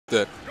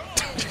That.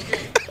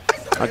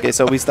 Okay,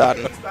 so we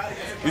starting.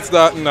 We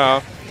starting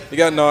now. You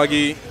got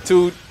Nagi.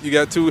 You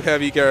got two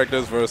heavy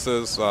characters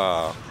versus.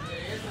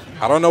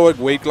 I don't know what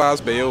weight class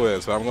Bayo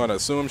is, but I'm gonna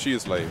assume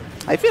she's like.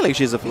 I feel like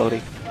she's a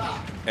floaty.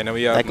 And then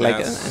we have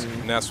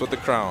Ness with the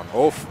crown.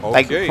 Oh, okay.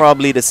 Like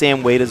probably the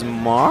same weight as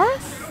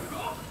Marth?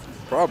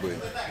 Probably.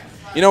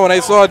 You know, when I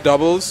saw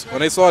doubles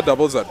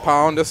at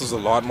pound, this is a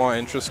lot more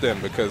interesting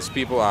because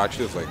people are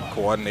actually like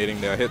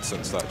coordinating their hits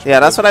and such. Yeah,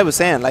 that's what I was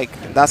saying.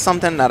 Like, that's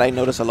something that I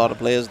notice a lot of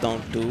players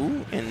don't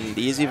do in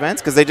these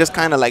events because they just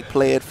kind of like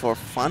play it for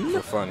fun.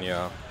 For fun,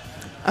 yeah.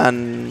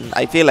 And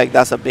I feel like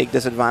that's a big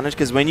disadvantage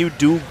because when you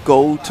do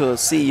go to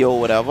CEO or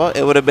whatever,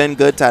 it would have been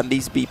good to at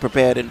least be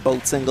prepared in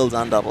both singles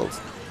and doubles.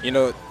 You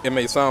know, it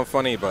may sound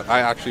funny, but I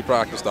actually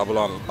practice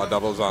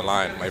doubles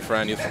online. My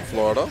friend is from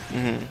Florida,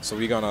 so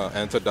we're gonna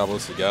enter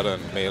doubles together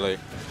in Melee.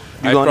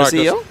 You going to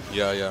CEO?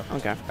 Yeah, yeah.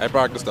 Okay. I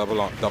practice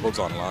doubles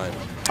online.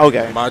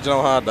 Okay. Imagine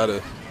how hard that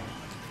is.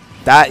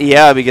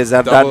 Yeah, because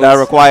that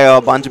require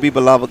a bunch of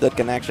people to have a good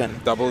connection.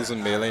 Doubles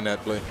in Melee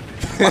net play.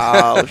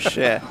 Wow,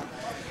 shit.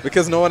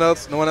 Because no one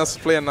else is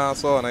playing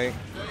Nassau, and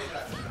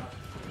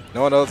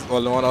no one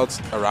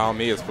else around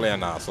me is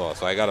playing Nassau,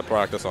 so I gotta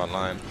practice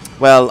online.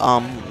 Well,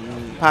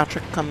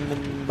 Patrick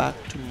coming back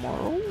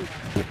tomorrow,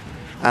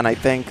 and I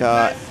think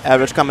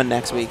Average coming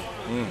next week.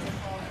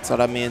 So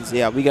that means,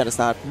 yeah, we gotta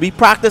start. We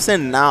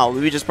practicing now.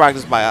 We just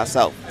practice by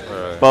ourselves.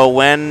 Right. But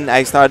when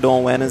I start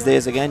doing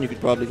Wednesdays again, you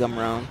could probably come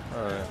around.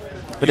 Right.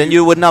 But then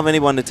you wouldn't have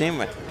anyone to team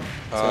with.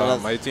 So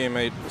my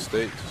teammate, the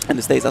States. In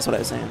the States, that's what I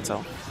was saying.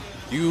 So.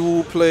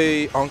 You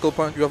play Uncle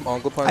Punch? You have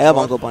Uncle Punch? I have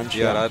Uncle Punch.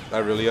 Yeah,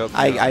 that really helps.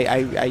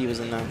 I use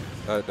it now.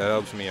 That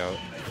helps me out.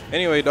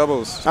 Anyway,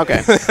 doubles.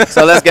 Okay,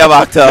 so let's get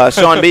back to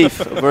Shawn Beef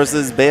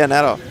versus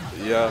Bayonetta.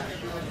 Yeah.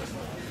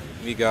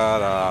 We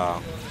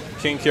got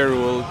King K.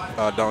 Rool,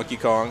 Donkey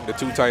Kong, the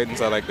two titans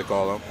I like to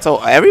call them.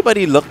 So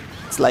everybody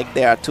looks like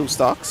they are two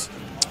stocks.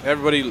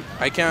 Everybody,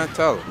 I can't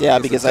tell. Yeah,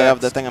 because I have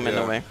the thing I'm in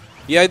the way.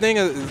 Yeah, I think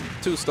it's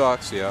two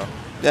stocks, yeah.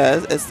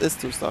 Yeah, it's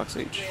two stocks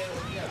each.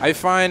 I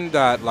find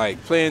that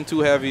like playing two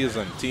heavies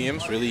on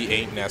teams really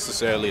ain't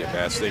necessarily the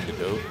best thing to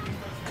do,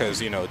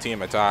 because you know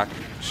team attack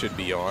should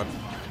be on,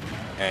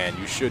 and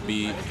you should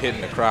be hitting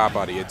the crap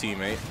out of your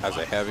teammate as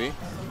a heavy.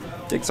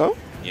 Think so?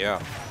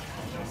 Yeah.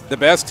 The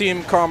best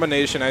team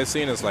combination I've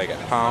seen is like a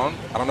pound.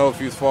 I don't know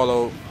if you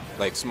follow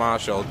like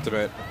Smash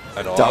Ultimate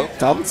at all.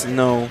 Doubles?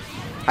 No.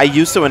 I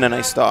used to and then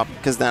I stopped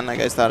because then like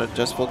I started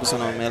just focusing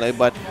on Melee.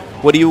 But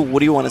what do you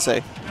want to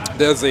say?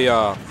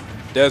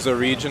 There's a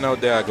region out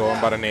there going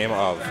by the name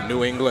of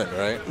New England,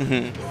 right?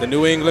 The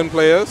New England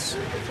players,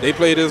 they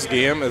play this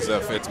game as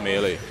if it's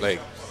Melee. Like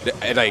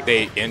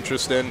they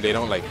interesting. They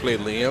don't like play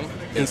Liam.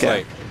 It's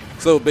like,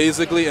 so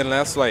basically,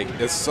 unless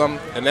it's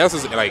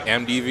like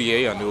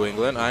MDVA or New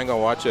England, I ain't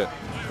gonna watch it.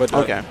 But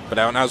but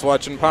when I was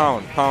watching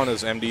Pound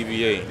is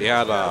MDVA. They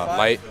had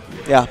Light.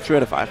 Yeah, 3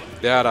 out of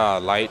 5. They had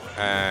Light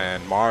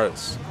and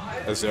Mars,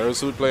 a Zero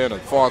Suit player and a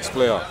Fox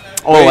player.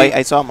 Oh,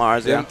 I saw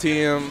Mars. Them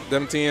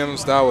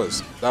teams, that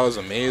was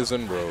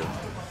amazing, bro.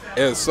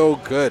 It was so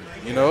good,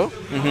 you know.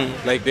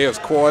 Like they was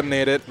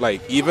coordinated.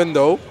 Like even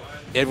though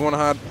everyone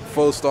had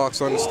full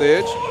stocks on the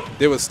stage,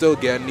 they were still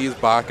getting these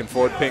back and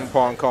forth ping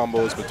pong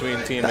combos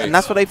between teammates. And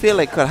that's what I feel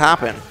like could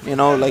happen. You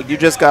know, like you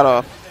just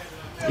gotta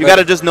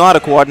just know how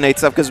to coordinate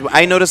stuff. Because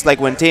I noticed like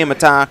when team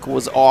attack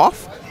was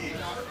off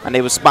and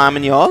they was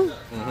spamming y'all.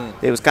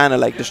 They was kind of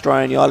like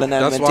destroying y'all, and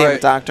then when team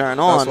attack turned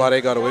on, that's why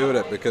they got away with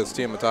it, because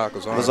team attack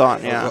was on.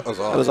 It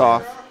was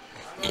off.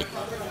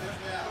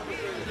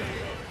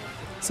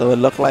 So it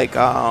looked like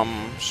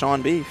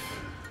Shawn Beef.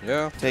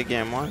 Yeah. Take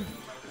game 1.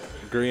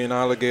 Green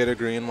alligator,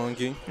 green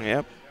monkey.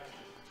 Yep.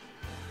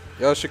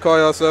 Y'all should call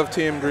yourself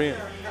Team Green.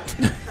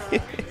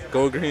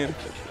 Go green.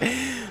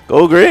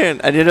 Go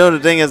green. And you know the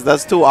thing is,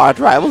 that's two arch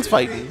rivals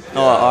fighting.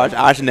 No,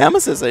 arch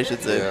nemesis, I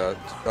should say.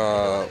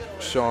 Yeah.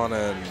 Shawn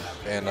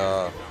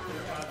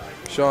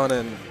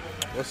and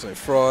what's his name?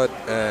 Fraud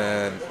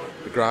and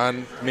the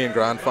grand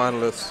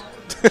finalists.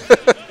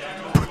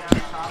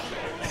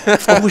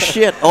 Oh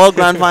shit! All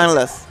grand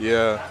finalists.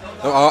 Yeah.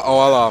 No,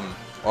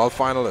 all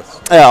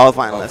finalists. Yeah, all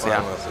finalists.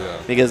 Yeah.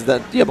 Because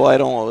your boy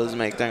don't always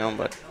make things,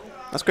 but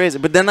that's crazy.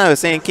 But then I was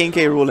saying King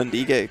K. Rool and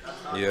DK.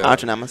 Yeah.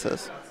 Arch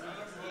nemesis.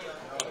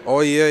 Oh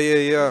yeah.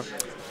 You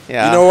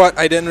know what?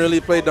 I didn't really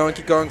play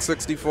Donkey Kong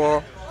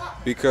 64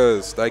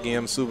 because that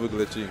game's super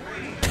glitchy.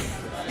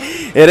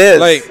 It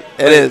is.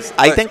 It is.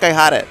 I think I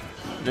had it.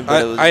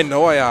 I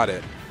know I had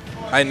it.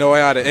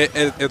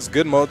 It's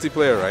good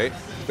multiplayer, right?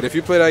 But if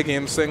you play that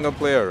game single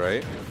player,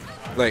 right?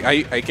 Like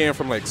I came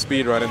from like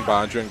speedrunning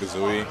Banjo and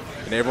Kazooie,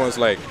 and everyone's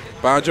like,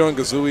 Banjo and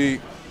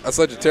Kazooie, that's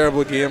such a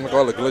terrible game with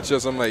all the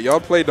glitches. I'm like, y'all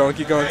play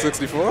Donkey Kong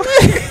 64?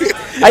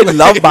 I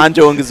love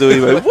Banjo and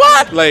Kazooie. But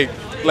what?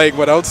 Like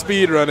without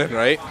speed running,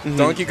 right?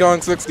 Donkey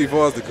Kong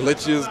 64 is the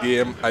glitchiest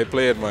game I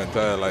played my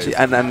entire life.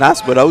 And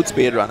that's without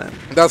speed running.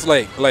 That's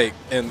like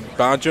in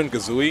Banjo and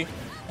Kazooie,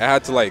 I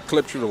had to like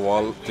clip through the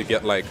wall to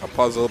get like a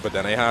puzzle, but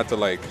then I had to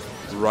like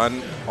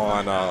run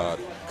on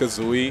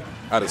Kazooie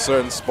at a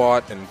certain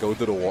spot and go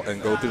through the wall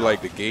and go through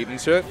like the gate and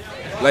shit.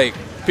 Like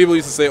people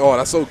used to say, "Oh,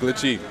 that's so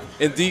glitchy."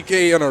 In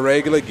DK on a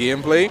regular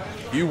gameplay,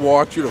 you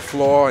walk through the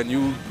floor and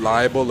you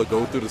liable to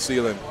go through the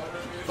ceiling,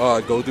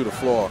 go through the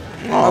floor.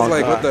 I was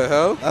like, what the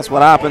hell? That's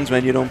what happens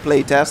when you don't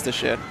play test the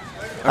shit.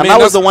 I And mean,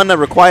 that was the one that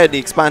required the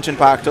expansion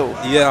pack too.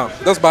 Yeah,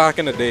 that's back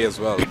in the day as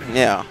well.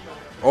 Yeah.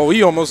 Oh,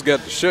 he almost got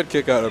the shit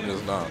kicked out of him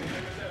just now.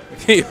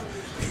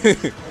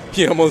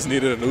 He almost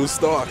needed a new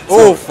stock.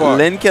 Oh, fuck.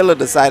 Lynn Killer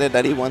decided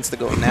that he wants to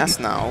go Ness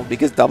now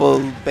because double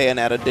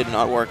Bayonetta did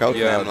not work out for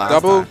him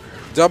last time.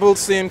 Double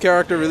same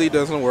character really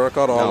doesn't work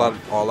out all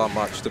that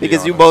much, to be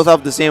because honest. you both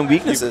have the same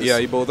weaknesses.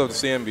 You both have the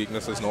same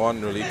weaknesses. No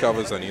one really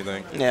covers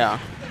anything. Yeah.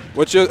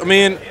 Which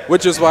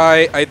is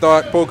why I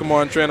thought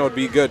Pokemon Trainer would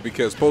be good,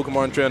 because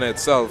Pokemon Trainer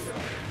itself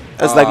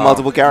it's like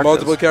multiple characters.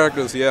 Multiple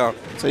characters, yeah.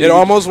 So it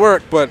almost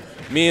worked, but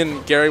me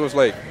and Gary was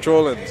like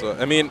trolling. So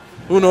I mean,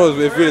 who knows,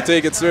 if we would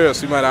take it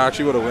serious, we might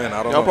actually would have win.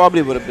 I don't know.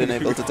 Probably would have been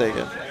able to take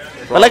it.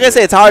 But like I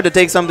say, it's hard to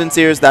take something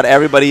serious that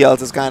everybody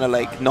else is kind of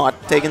like not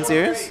taking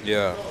serious.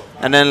 Yeah.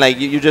 And then like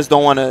you just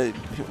don't want to.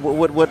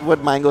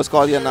 What Mango's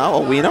called you now?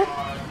 A wiener?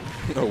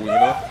 A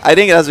wiener? I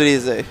think that's what he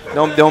say.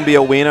 Don't be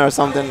a wiener or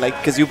something, like,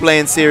 because you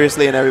playing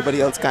seriously and everybody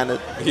else kind of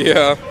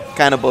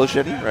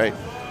bullshitting, right?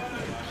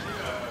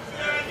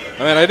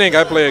 I mean, I think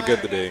I played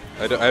good today.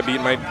 I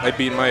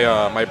beat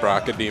my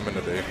bracket demon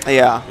today.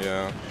 Yeah.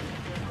 Yeah.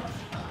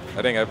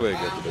 I think I played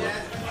good today.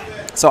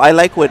 So I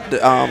like what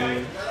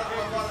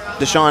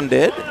Shawn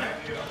did.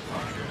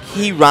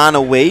 He ran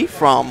away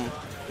from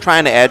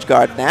trying to edge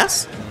guard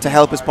Ness to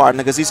help his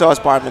partner because he saw his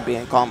partner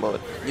being comboed.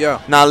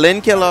 Yeah. Now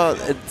Lynn Killer,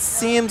 it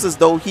seems as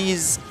though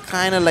he's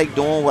kind of like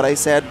doing what I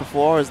said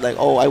before. Is like,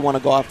 oh, I want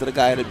to go after the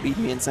guy that beat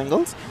me in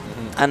singles,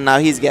 and now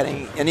he's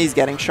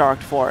getting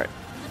sharked for it.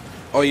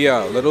 Oh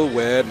yeah, little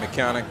weird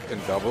mechanic in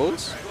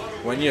doubles.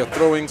 When you're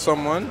throwing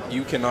someone,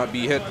 you cannot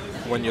be hit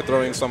when you're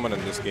throwing someone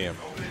in this game.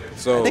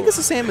 So I think it's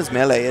the same as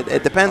melee.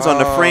 It depends on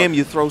the frame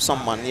you throw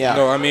someone. Yeah.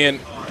 No, I mean,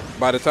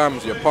 by the time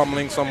you're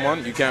pummeling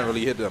someone, you can't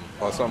really hit them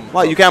or some.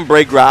 Well, you can't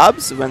break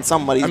grabs when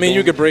somebody's. I mean,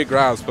 you can break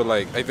grabs, but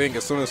like I think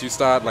as soon as you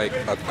start like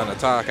an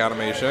attack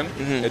animation,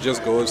 it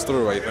just goes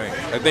through. I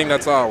think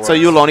that's how it works. So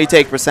you'll only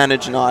take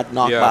percentage, not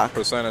knockback. Yeah,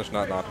 percentage,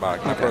 not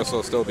knockback. My person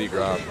will still be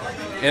grabbed.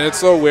 And it's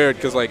so weird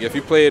because like if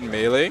you play in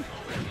melee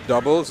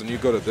doubles and you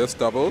go to this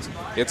doubles,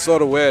 it's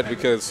sort of weird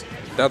because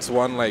that's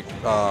one like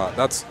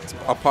that's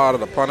a part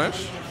of the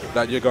punish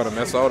that you're gonna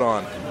miss out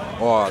on,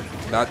 or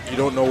that you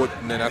don't know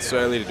what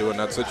necessarily to do in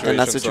that situation. In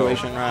that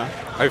situation, so right.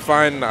 I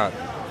find that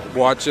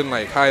watching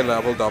like high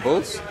level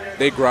doubles,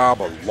 they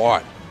grab a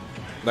lot.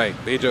 Like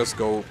they just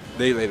go,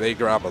 they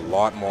grab a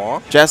lot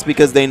more. Just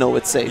because they know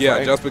it's safe. Yeah,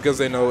 right? just because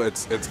they know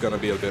it's gonna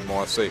be a bit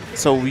more safe.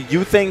 So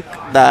you think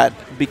that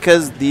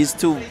because these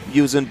two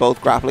using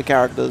both grappler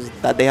characters,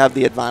 that they have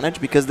the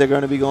advantage because they're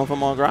going to be going for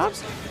more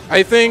grabs?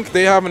 I think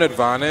they have an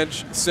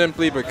advantage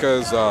simply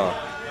because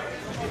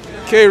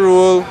K.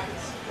 Rool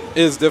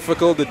is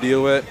difficult to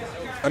deal with.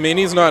 I mean,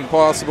 he's not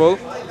impossible,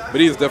 but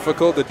he's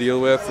difficult to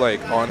deal with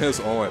like on his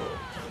own.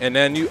 And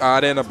then you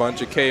add in a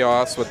bunch of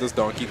chaos with this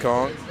Donkey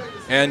Kong,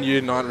 and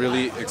you're not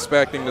really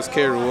expecting this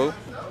K. Rool.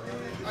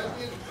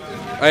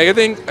 I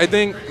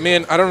think,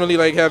 man, I don't really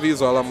like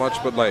heavies all that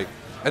much, but like,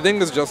 I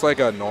think it's just like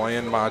an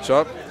annoying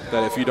matchup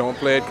that if you don't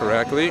play it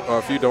correctly, or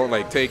if you don't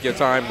like take your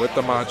time with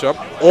the matchup,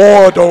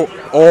 I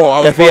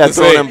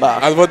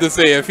was about to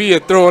say, if he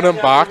had thrown him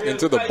back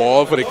into the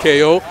ball for the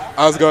KO,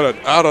 I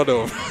don't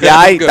know. Yeah,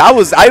 I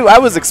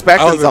was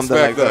expecting something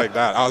like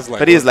that. I was like,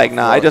 but he's like,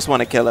 nah, I just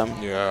want to kill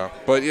him. Yeah,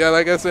 but yeah,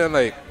 like I said,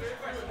 like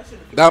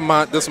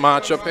this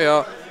matchup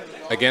here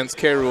against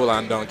K. Rool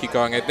and Donkey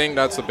Kong, I think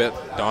that's a bit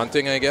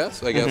daunting. I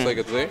guess I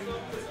could say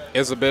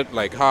it's a bit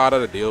like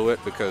harder to deal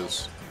with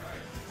because.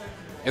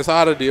 It's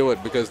hard to deal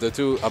with because they're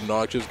two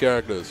obnoxious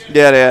characters.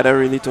 Yeah, they're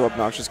really two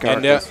obnoxious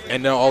characters.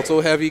 And they're also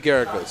heavy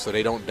characters, so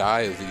they don't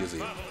die as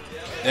easy.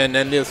 And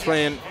then they're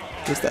playing.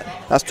 What's that?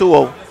 That's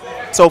 2-0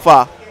 so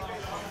far.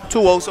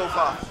 2-0 so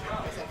far.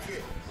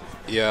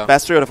 Yeah.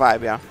 Best 3 out of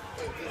 5, yeah.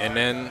 And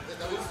then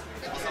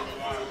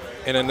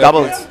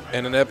doubles.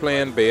 And then they're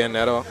playing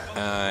Bayonetta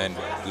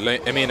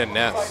and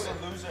Ness.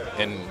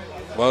 And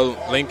well,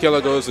 Link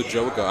Killer goes to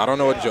Joker. I don't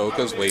know what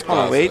Joker's weight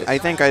class Oh wait, is. I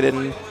think I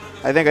didn't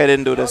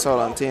do this all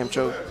on Team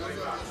Choke.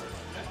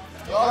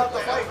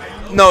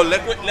 No,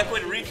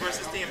 Liquid Reef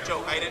versus Team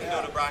Choke. I didn't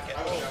do the bracket.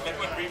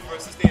 Liquid Reef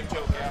versus Team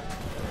Choke, yeah.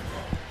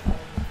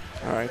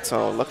 Alright,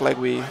 so look like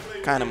we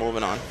kind of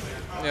moving on.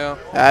 Yeah.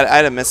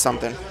 I'd have missed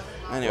something.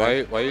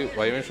 Anyway. Why you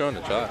even showing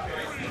the chat?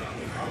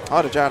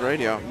 Oh, the chat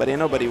radio. But ain't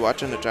nobody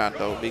watching the chat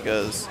though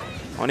because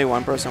only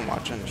one person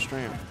watching the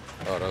stream.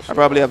 Oh, that's I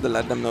probably have to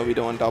let them know we're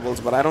doing doubles,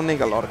 but I don't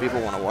think a lot of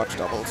people want to watch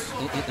doubles.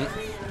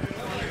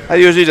 That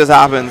usually just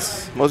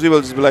happens. Most people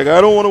just be like, I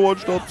don't want to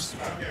watch dubs.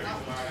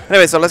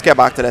 Anyway, so let's get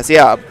back to this.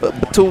 Yeah,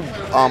 but two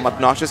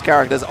obnoxious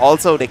characters.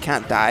 Also, they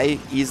can't die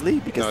easily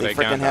because they're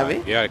freaking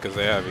heavy. Yeah, because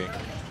they're heavy.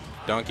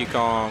 Donkey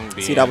Kong.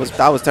 See, that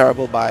was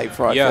terrible by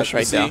Frogfish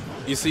right there.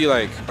 You see,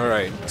 like, all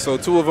right. So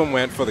two of them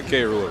went for the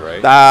K. Rool, right?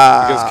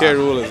 Because K.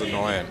 Rool is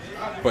annoying.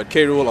 but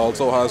K. Rool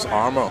also has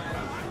armor.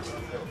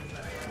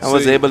 I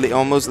was able to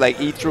almost like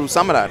eat through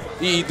some of that.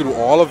 He eat through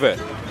all of it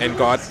and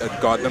got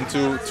them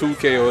to 2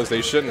 KOs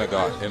they shouldn't have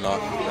got, in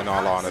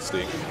all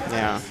honesty.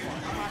 Yeah.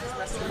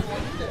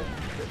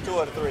 2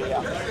 out of 3,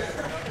 yeah.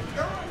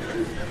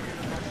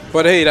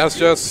 But hey, that's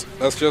just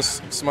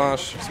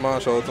Smash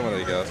Ultimate,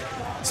 I guess.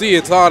 See,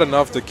 it's hard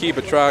enough to keep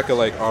a track of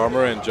like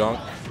armor and junk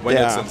when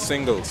it's in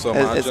singles. So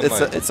imagine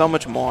it's so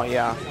much more,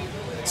 yeah.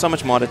 So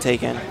much more to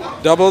take in.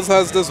 Doubles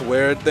has this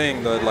weird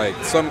thing that like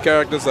some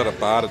characters that are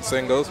bad at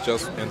singles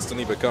just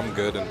instantly become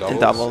good in doubles. In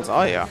doubles,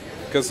 oh yeah.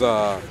 Because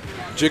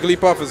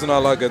Jigglypuff is not a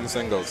lot good in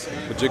singles,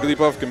 but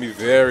Jigglypuff can be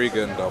very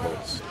good in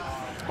doubles.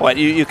 What,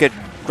 you could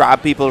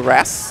grab people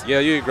rests? Yeah,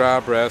 you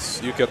grab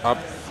rests. You could up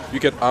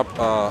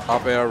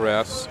air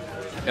rests,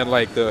 and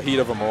like the heat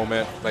of a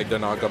moment, like they're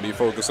not gonna be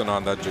focusing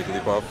on that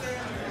Jigglypuff.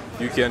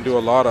 You can do a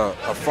lot of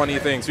funny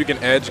things. You can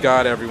edge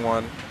guard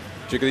everyone.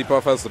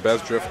 Jigglypuff has the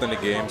best drift in the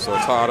game, so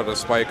it's harder to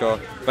spike her.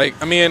 Like,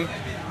 I mean,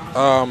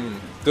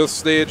 this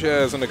stage here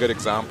isn't a good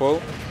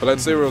example, but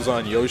let's say it was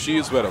on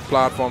Yoshi's where the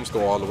platforms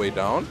go all the way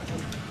down.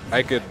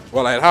 It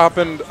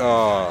happened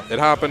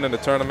in the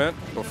tournament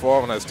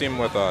before when I was teaming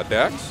with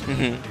Dex.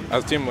 I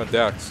was teaming with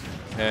Dex,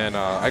 and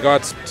I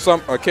got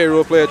a K.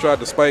 Rool player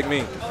tried to spike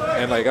me,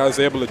 and like I was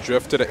able to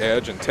drift to the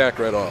edge and tech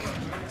right off.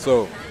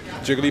 So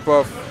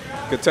Jigglypuff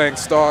could tank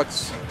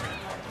stocks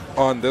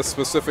on this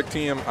specific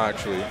team,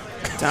 actually.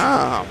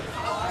 Damn.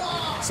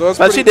 So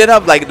but she did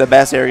have like the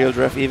best aerial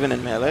drift even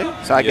in melee,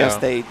 so I guess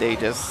they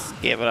just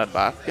gave it that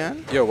back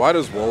again. Yeah, why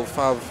does Wolf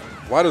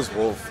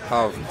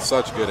have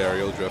such good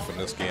aerial drift in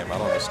this game? I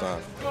don't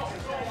understand.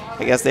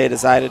 I guess they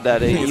decided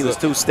that he was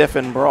too stiff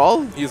in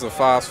Brawl. He's a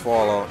fast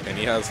faller, and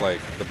he has like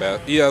the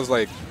best. He has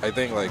like I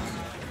think like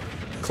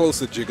close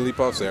to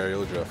Jigglypuff's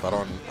aerial drift. I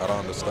don't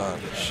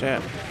understand.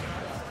 Shit.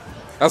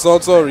 That's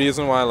also a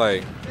reason why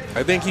like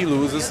I think he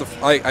loses the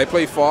I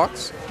play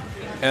Fox,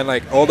 and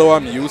like although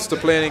I'm used to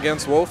playing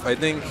against Wolf, I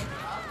think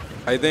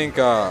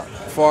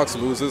Fox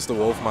loses the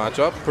Wolf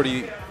matchup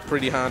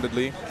pretty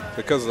handedly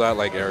because of that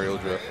like aerial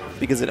drift.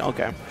 Because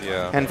okay.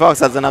 Yeah. And Fox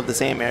doesn't have the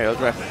same aerial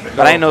drift,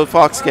 but I know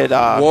Fox could.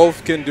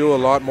 Wolf can do a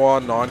lot more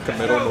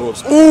non-committal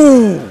moves.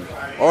 Ooh.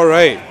 All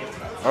right.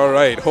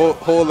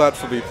 Hold that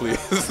for me,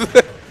 please.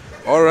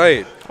 All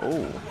right.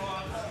 Oh.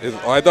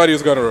 I thought he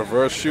was gonna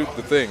reverse shoot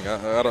the thing.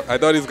 I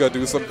thought he was gonna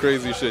do some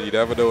crazy shit. You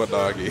never know with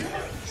Nagi.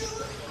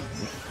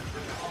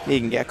 He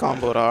can get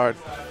comboed hard.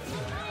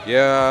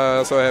 Yeah,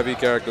 that's how heavy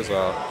characters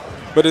are.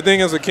 But the thing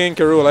is, with King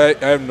K. Rool, I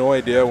have no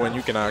idea when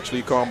you can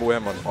actually combo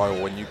him or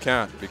when you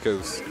can't,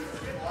 because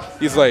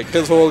he's like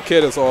his whole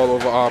kit is all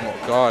over armor.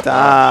 God.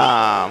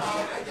 Damn.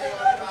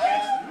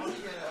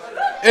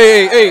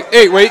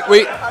 Hey, wait.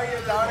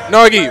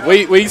 Nagi,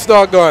 wait, you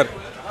start going.